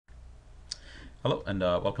Hello and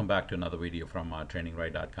welcome back to another video from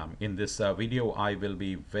TrainingRite.com. In this video, I will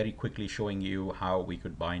be very quickly showing you how we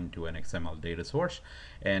could bind to an XML data source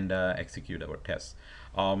and execute our tests.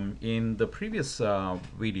 In the previous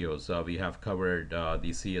videos, we have covered the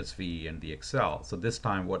CSV and the Excel. So this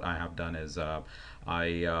time what I have done is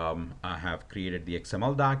I have created the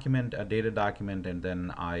XML document, a data document, and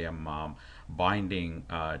then I am binding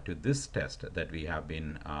to this test that we have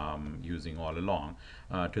been using all along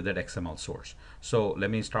to that XML source. So let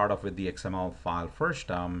me start off with the XML file first.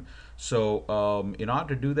 In order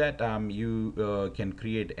to do that, you can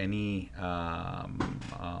create any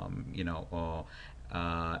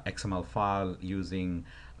XML file using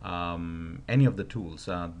any of the tools.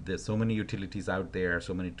 There's so many utilities out there,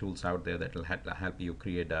 so many tools out there that will help you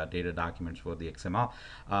create data documents for the XML.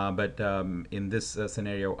 But in this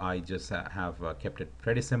scenario, I just have kept it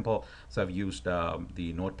pretty simple. So I've used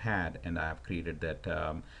the Notepad and I have created that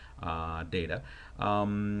data.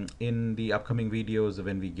 In the upcoming videos,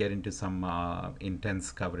 when we get into some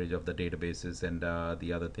intense coverage of the databases and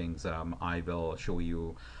the other things, I will show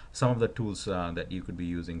you some of the tools that you could be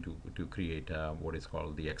using to create what is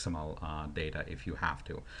called the XML data if you have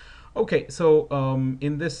to. Okay, so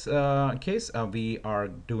in this case, we are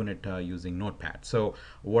doing it using Notepad. So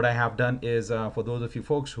what I have done is, for those of you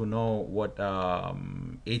folks who know what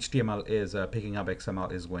HTML is, picking up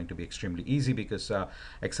XML is going to be extremely easy because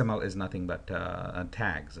XML is nothing but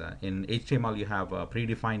tags. In HTML, you have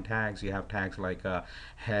predefined tags. You have tags like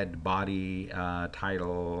head, body,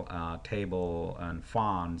 title, table, and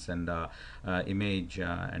fonts, and image,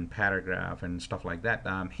 and paragraph, and stuff like that.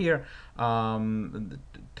 Here,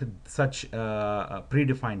 such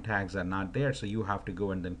predefined tags are not there, so you have to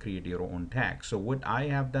go and then create your own tag. So what I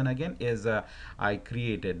have done again is I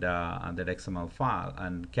created that XML file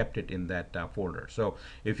and kept it in that folder. So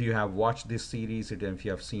if you have watched this series, if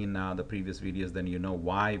you have seen the previous videos, then you know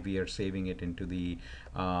why we are saving it into the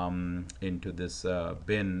into this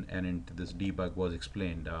bin and into this debug was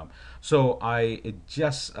explained. So I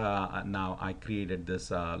just now I created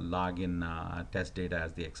this login test data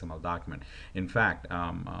as the XML document. In fact,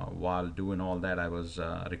 while doing all that, I was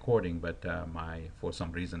recording, but for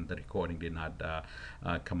some reason the recording did not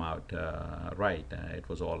come out right. It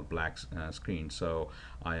was all black screen, so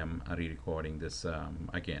I am re-recording this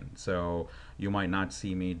again. So you might not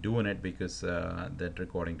see me doing it because that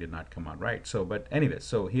recording did not come out right. So, but anyway,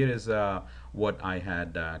 so here is what I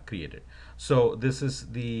had created. So this is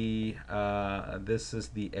the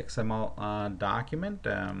XML document.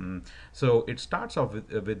 So it starts off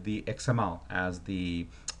with the XML as the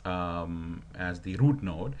root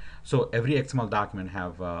node. So every XML document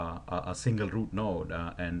have a single root node,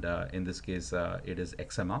 and in this case it is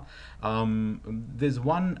XML. There's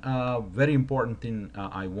one very important thing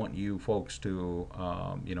I want you folks to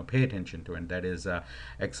pay attention to, and that is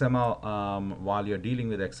XML. While you're dealing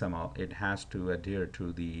with XML, it has to adhere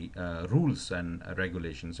to the rules and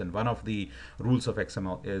regulations. And one of the rules of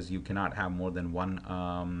XML is you cannot have more than one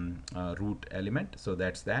root element. So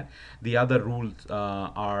that's that. The other rules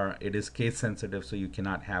are, it is case sensitive, so you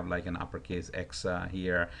cannot have like an uppercase X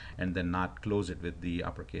here and then not close it with the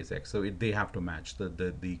uppercase X. So they have to match.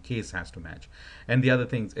 The case has to match. And the other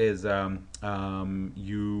thing is when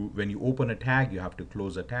you open a tag, you have to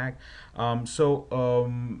close a tag.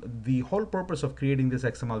 The whole purpose of creating this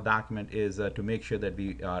XML document is to make sure that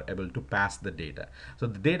we are able to pass the data. So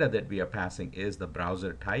the data that we are passing is the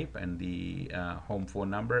browser type and the home phone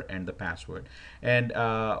number and the password. And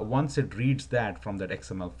once it reads that from that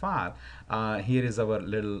XML file, here is our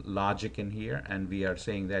little logic in here, and we are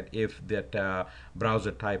saying that if that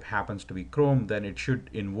browser type happens to be Chrome, then it should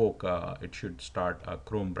invoke, it should start a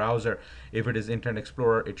Chrome browser. If it is Internet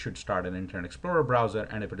Explorer, it should start an Internet Explorer browser,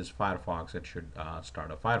 and if it is Firefox, it should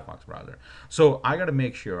start a Firefox browser. So I got to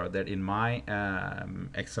make sure that in my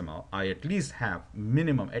XML, I at least have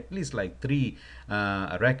minimum, at least like 3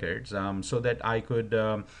 records, so that I could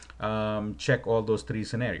check all those 3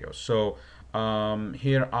 scenarios. So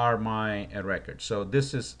here are my records. So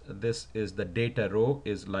this is the data row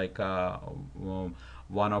is like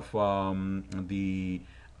one of the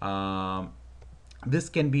this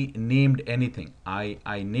can be named anything. I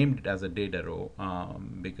named it as a data row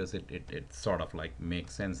because it sort of like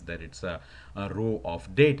makes sense that it's a row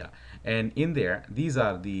of data, and in there these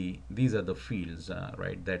are the fields,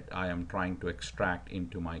 right, that I am trying to extract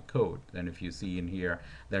into my code. And if you see in here,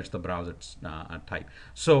 that's the browser type.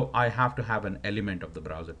 So I have to have an element of the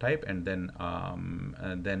browser type, and then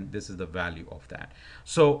this is the value of that.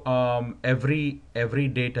 So every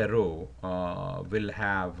data row will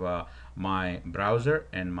have my browser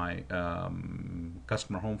and my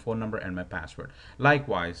customer home phone number and my password.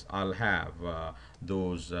 Likewise, I'll have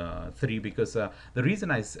those three, because the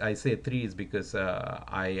reason I say three is because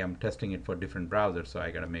I am testing it for different browsers, so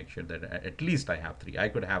I got to make sure that at least I have three. I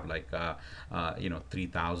could have like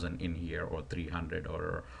 3,000 in here, or 300,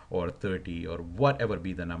 or 30, or whatever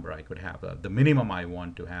be the number I could have. The minimum I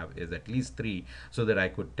want to have is at least three, so that I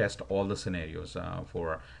could test all the scenarios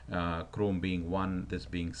for Chrome being one, this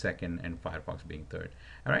being second, and Firefox being third.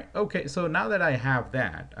 All right. Okay. So now that I have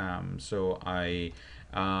that, so I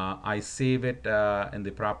save it in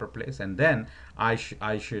the proper place, and then I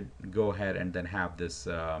should go ahead and then have this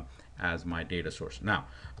as my data source. Now,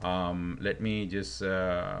 let me just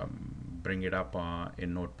bring it up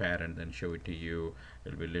in Notepad and then show it to you.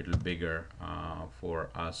 It'll be a little bigger for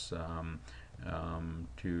us to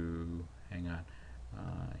hang on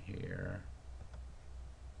here.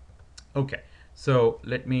 Okay, so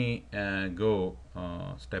let me go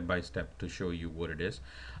step by step to show you what it is.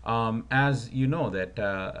 As you know that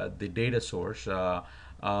the data source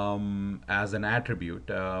as an attribute,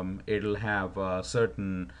 it'll have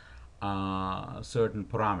certain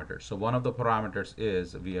parameters. So one of the parameters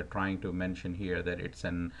is, we are trying to mention here that it's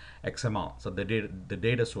an XML. So the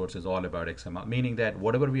data source is all about XML, meaning that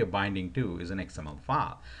whatever we are binding to is an XML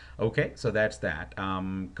file. Okay, so that's that.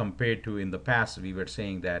 Compared to in the past, we were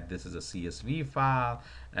saying that this is a CSV file,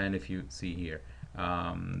 and if you see here,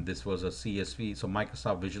 this was a CSV, so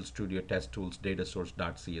Microsoft Visual Studio Test Tools data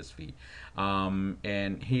source.csv,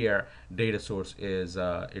 and here data source is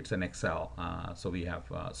it's an Excel, so we have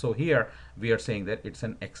so here we are saying that it's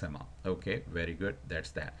an XML. Okay, very good,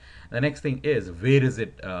 that's that. The next thing is, where is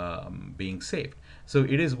it being saved? So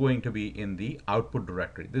it is going to be in the output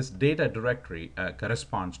directory. This data directory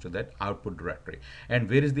corresponds to that output directory. And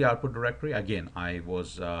where is the output directory? Again, I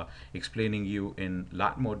was explaining you in a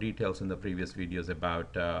lot more details in the previous videos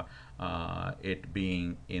about it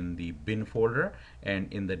being in the bin folder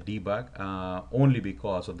and in the debug, only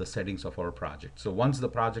because of the settings of our project. So once the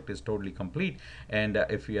project is totally complete, and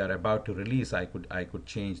if we are about to release, I could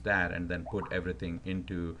change that and then put everything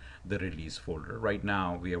into the release folder. Right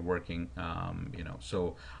now we are working,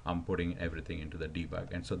 so I'm putting everything into the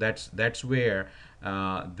debug, and so that's where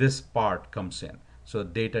this part comes in. So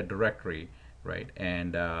data directory, right,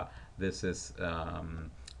 and this is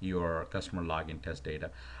your customer login test data.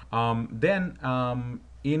 Then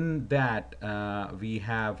in that we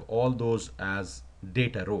have all those as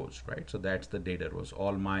data rows, right? So that's the data rows.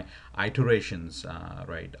 All my iterations,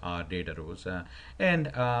 right, are data rows,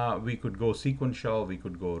 and we could go sequential, we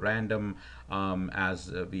could go random,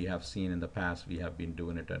 as we have seen in the past. We have been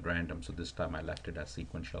doing it at random, so this time I left it as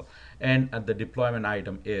sequential. And the deployment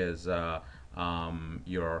item is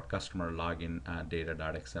your customer login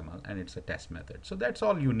data.xml, and it's a test method. So that's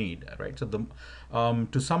all you need, right? So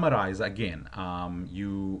to summarize again,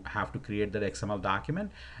 you have to create that XML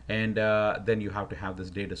document, and then you have to have this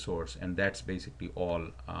data source, and that's basically all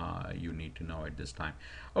you need to know at this time.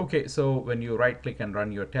 Okay, so when you right click and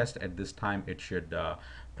run your test at this time, it should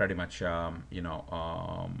pretty much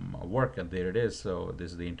work, and there it is. So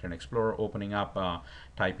this is the Internet Explorer opening up,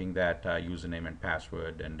 typing that username and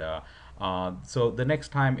password, and so the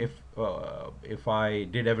next time, if I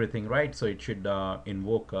did everything right, so it should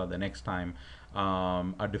invoke the next time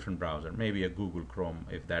a different browser, maybe a Google Chrome,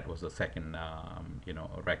 if that was the second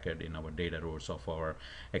record in our data rows of our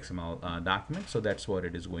XML document. So that's what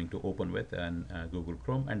it is going to open with, and Google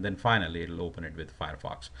Chrome, and then finally it'll open it with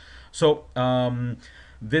Firefox. So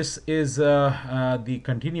this is the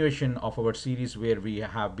continuation of our series, where we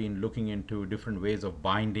have been looking into different ways of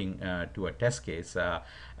binding to a test case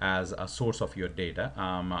as a source of your data.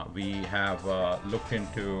 We have looked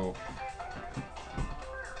into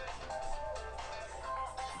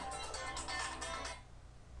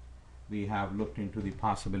the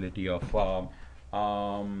possibility of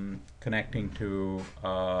connecting to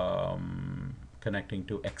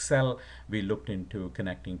Excel. We looked into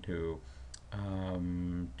connecting to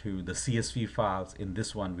the CSV files. In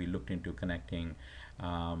this one, we looked into connecting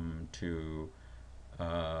to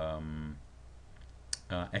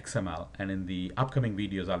XML, and in the upcoming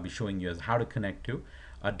videos I'll be showing you as how to connect to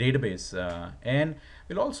a database, and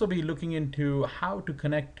we'll also be looking into how to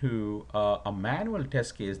connect to a manual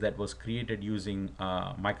test case that was created using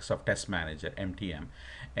Microsoft Test Manager, MTM,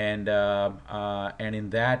 and in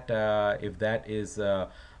that, if that is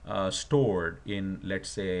stored in, let's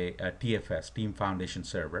say, a TFS, Team Foundation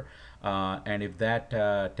Server, and if that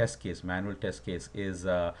test case, manual test case, is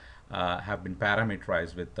have been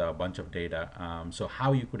parameterized with a bunch of data. So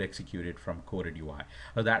how you could execute it from CodedUI.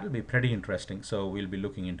 That will be pretty interesting. So we'll be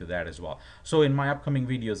looking into that as well. So in my upcoming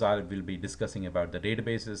videos, I will be discussing about the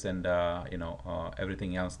databases and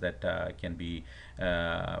everything else that can be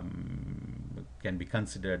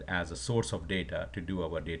considered as a source of data to do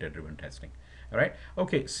our data-driven testing. All right.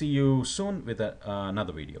 Okay. See you soon with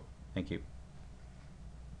another video. Thank you.